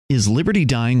Is liberty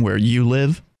dying where you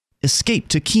live? Escape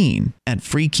to Keene at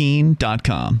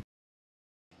freekeene.com.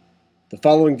 The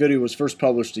following video was first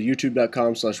published to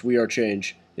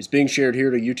youtube.com/wearechange. It's being shared here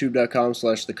to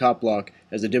youtube.com/thecopblock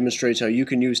as it demonstrates how you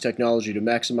can use technology to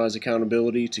maximize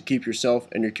accountability to keep yourself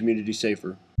and your community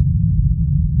safer.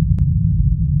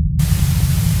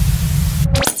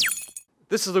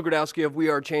 This is Rudkowski of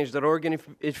WeAreChange.org, and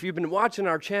if you've been watching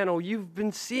our channel, you've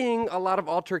been seeing a lot of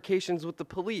altercations with the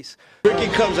police. Ricky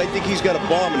comes, I think he's got a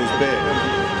bomb in his bag.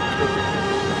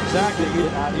 Exactly.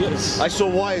 I saw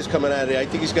wires coming out of there. I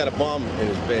think he's got a bomb in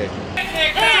his bag.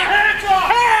 Hands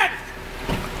off! Hands!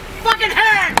 Fucking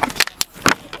hands!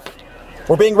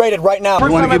 We're being raided right now.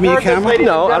 You want to give me a camera?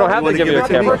 No, I don't have to give you a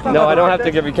camera. No, I don't have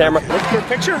to give you a camera. Let's get a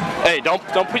picture. Hey, don't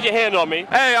put your hand on me.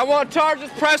 Hey, I want charges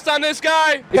pressed on this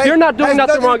guy. If you're not doing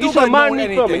nothing wrong, you should mind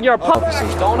me filming. You're a puppy.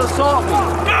 Don't assault me.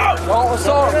 No! Don't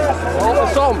assault me. Don't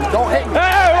assault me. Don't hit me.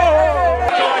 Hey, whoa, whoa, whoa.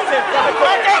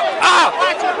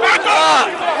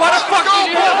 What the fuck are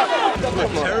you doing?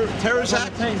 Terrorist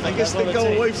act? I guess they go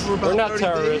away for about 30 days. We're not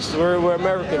terrorists. We're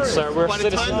Americans, sir. We're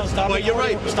citizens. Well, you're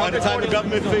right. By the time the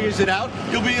government figures it out,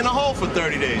 you'll be in a hole for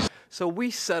 30 days. So we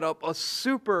set up a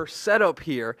super setup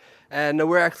here, and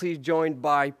we're actually joined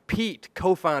by Pete,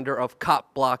 co-founder of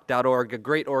Copblock.org, a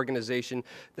great organization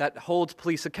that holds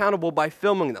police accountable by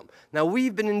filming them. Now,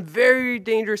 we've been in very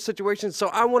dangerous situations, so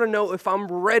I want to know if I'm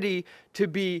ready to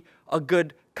be a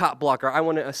good cop blocker. I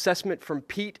want an assessment from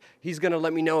Pete. He's going to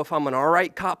let me know if I'm an all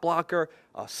right cop blocker,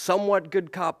 a somewhat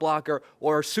good cop blocker,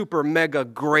 or a super mega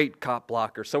great cop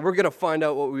blocker. So we're going to find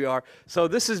out what we are. So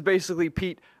this is basically,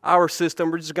 Pete, our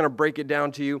system. We're just going to break it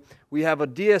down to you. We have a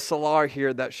DSLR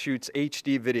here that shoots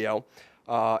HD video.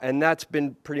 And that's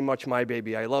been pretty much my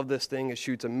baby. I love this thing. It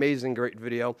shoots amazing, great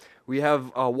video. We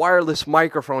have a wireless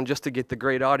microphone just to get the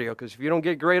great audio, because if you don't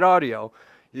get great audio,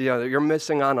 you're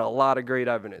missing on a lot of great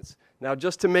evidence. Now,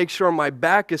 just to make sure my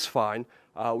back is fine,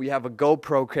 we have a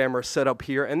GoPro camera set up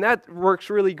here, and that works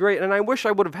really great. And I wish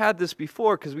I would have had this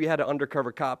before, because we had an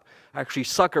undercover cop actually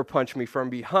sucker punch me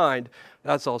from behind.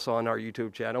 That's also on our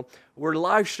YouTube channel. We're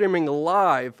live streaming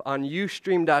live on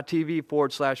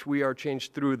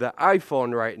ustream.tv/wearechange through the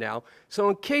iPhone right now. So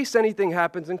in case anything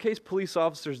happens, in case police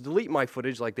officers delete my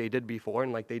footage like they did before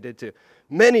and like they did to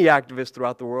many activists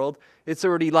throughout the world, it's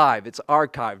already live. It's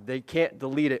archived. They can't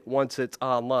delete it once it's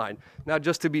online. Now,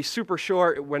 just to be super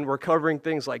short, when we're covering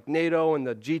things like NATO and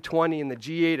the G20 and the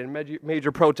G8 and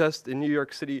major protests in New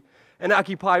York City and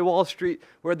Occupy Wall Street,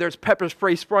 where there's pepper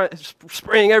spray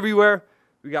spraying everywhere,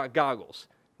 we got goggles.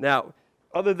 Now,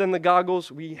 other than the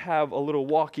goggles, we have a little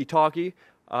walkie-talkie.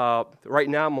 Right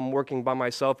now, I'm working by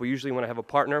myself. We usually, when I have a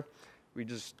partner, we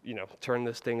just, turn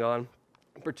this thing on.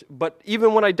 But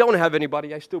even when I don't have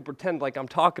anybody, I still pretend like I'm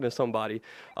talking to somebody,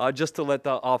 just to let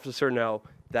the officer know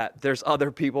that there's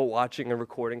other people watching and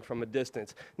recording from a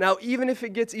distance. Now, even if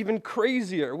it gets even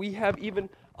crazier, we have even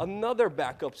another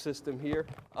backup system here,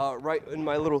 right in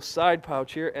my little side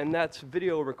pouch here, and that's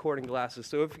video recording glasses.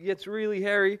 So if it gets really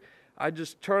hairy, I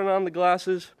just turn on the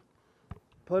glasses,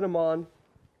 put them on,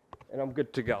 and I'm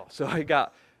good to go. So I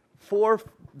got 4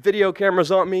 video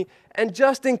cameras on me, and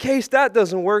just in case that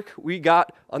doesn't work, we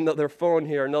got another phone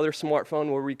here, another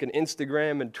smartphone where we can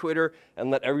Instagram and Twitter and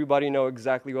let everybody know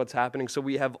exactly what's happening. So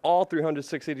we have all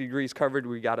 360 degrees covered.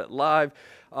 We got it live.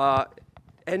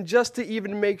 And just to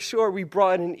even make sure, we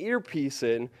brought an earpiece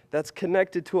in that's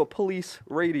connected to a police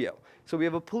radio. So we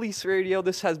have a police radio.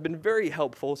 This has been very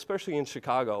helpful, especially in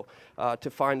Chicago, to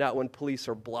find out when police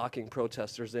are blocking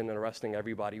protesters in and arresting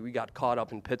everybody. We got caught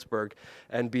up in Pittsburgh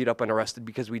and beat up and arrested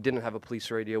because we didn't have a police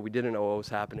radio. We didn't know what was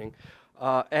happening.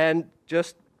 And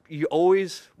just,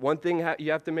 one thing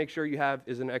you have to make sure you have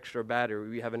is an extra battery.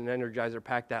 We have an Energizer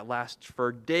pack that lasts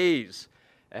for days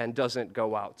and doesn't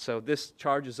go out. So this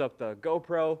charges up the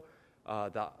GoPro,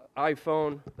 the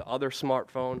iPhone, the other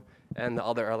smartphone, and the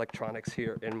other electronics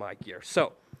here in my gear.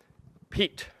 So,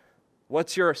 Pete,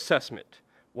 what's your assessment?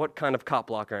 What kind of cop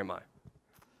blocker am I?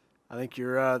 I think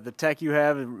the tech you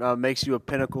have makes you a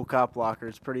pinnacle cop blocker.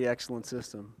 It's a pretty excellent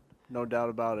system, no doubt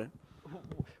about it.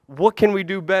 What can we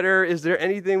do better? Is there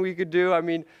anything we could do? I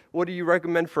mean, what do you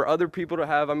recommend for other people to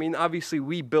have? I mean, obviously,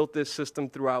 we built this system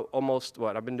throughout almost,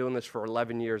 I've been doing this for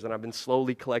 11 years, and I've been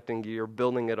slowly collecting gear,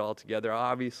 building it all together.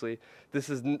 Obviously, this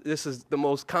is the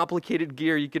most complicated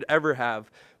gear you could ever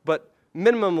have. But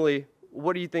minimally,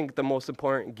 what do you think the most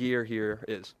important gear here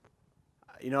is?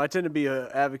 I tend to be an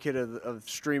advocate of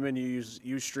streaming. You use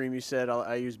Ustream, you said.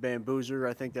 I use Bamboozer.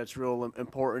 I think that's real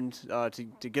important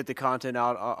to get the content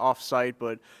out off-site.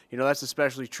 But, that's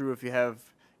especially true if you have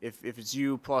if it's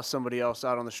you plus somebody else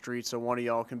out on the street, so one of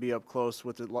y'all can be up close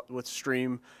with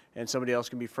stream, and somebody else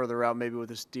can be further out, maybe with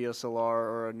this DSLR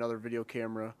or another video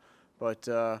camera. But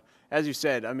as you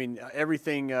said, I mean,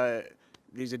 everything,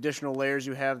 these additional layers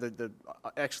you have, the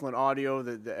excellent audio,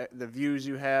 the views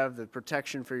you have, the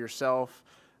protection for yourself,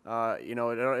 you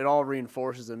know, it all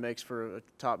reinforces and makes for a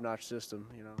top-notch system,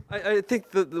 you know. I think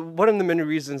one of the many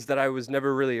reasons that I was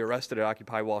never really arrested at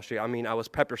Occupy Wall Street, I mean, I was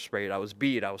pepper sprayed, I was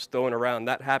beat, I was thrown around,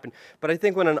 that happened. But I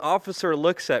think when an officer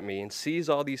looks at me and sees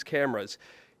all these cameras,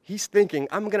 he's thinking,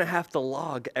 I'm going to have to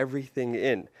log everything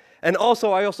in. And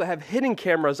also, I also have hidden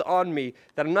cameras on me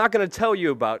that I'm not going to tell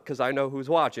you about because I know who's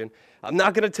watching. I'm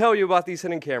not going to tell you about these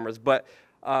hidden cameras, but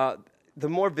the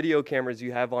more video cameras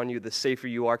you have on you, the safer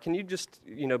you are. Can you just,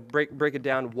 you know, break it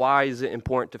down? Why is it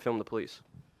important to film the police?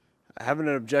 Having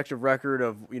an objective record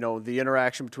of, you know, the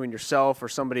interaction between yourself or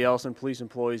somebody else and police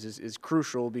employees is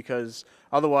crucial, because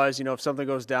otherwise, you know, if something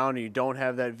goes down and you don't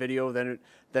have that video, then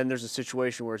there's a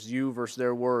situation where it's you versus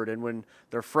their word. And when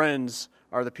their friends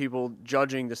are the people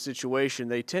judging the situation,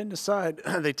 they tend to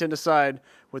side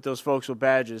with those folks with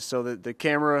badges, so that the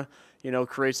camera, you know,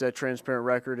 creates that transparent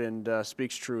record and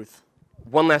speaks truth.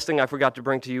 One last thing I forgot to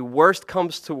bring to you. Worst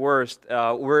comes to worst.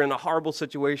 We're in a horrible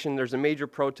situation. There's a major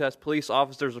protest. Police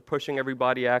officers are pushing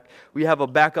everybody out. We have a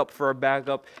backup for a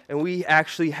backup, and we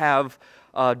actually have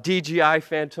a DJI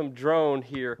Phantom drone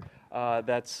here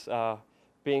that's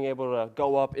being able to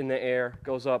go up in the air,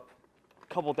 goes up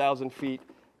a couple thousand feet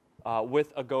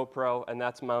with a GoPro, and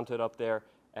that's mounted up there,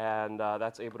 and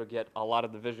that's able to get a lot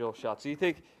of the visual shots. So you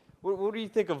think, what do you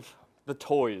think of the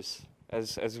toys,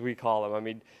 as we call them? I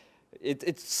mean,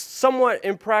 it's somewhat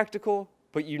impractical,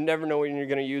 but you never know when you're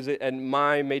going to use it. And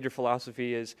my major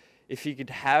philosophy is, if you could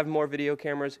have more video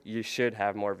cameras, you should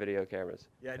have more video cameras.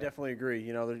 Yeah, I definitely agree.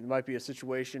 You know, there might be a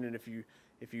situation, and if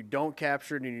you don't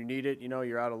capture it and you need it, you know,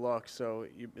 you're out of luck. So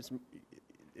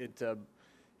it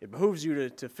behooves you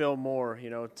to film more, you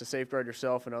know, to safeguard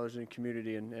yourself and others in the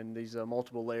community. And these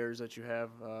multiple layers that you have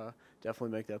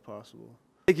definitely make that possible.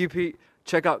 Thank you, Pete.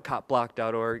 Check out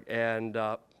copblock.org and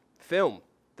film.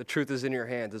 The truth is in your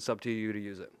hands. It's up to you to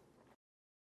use it.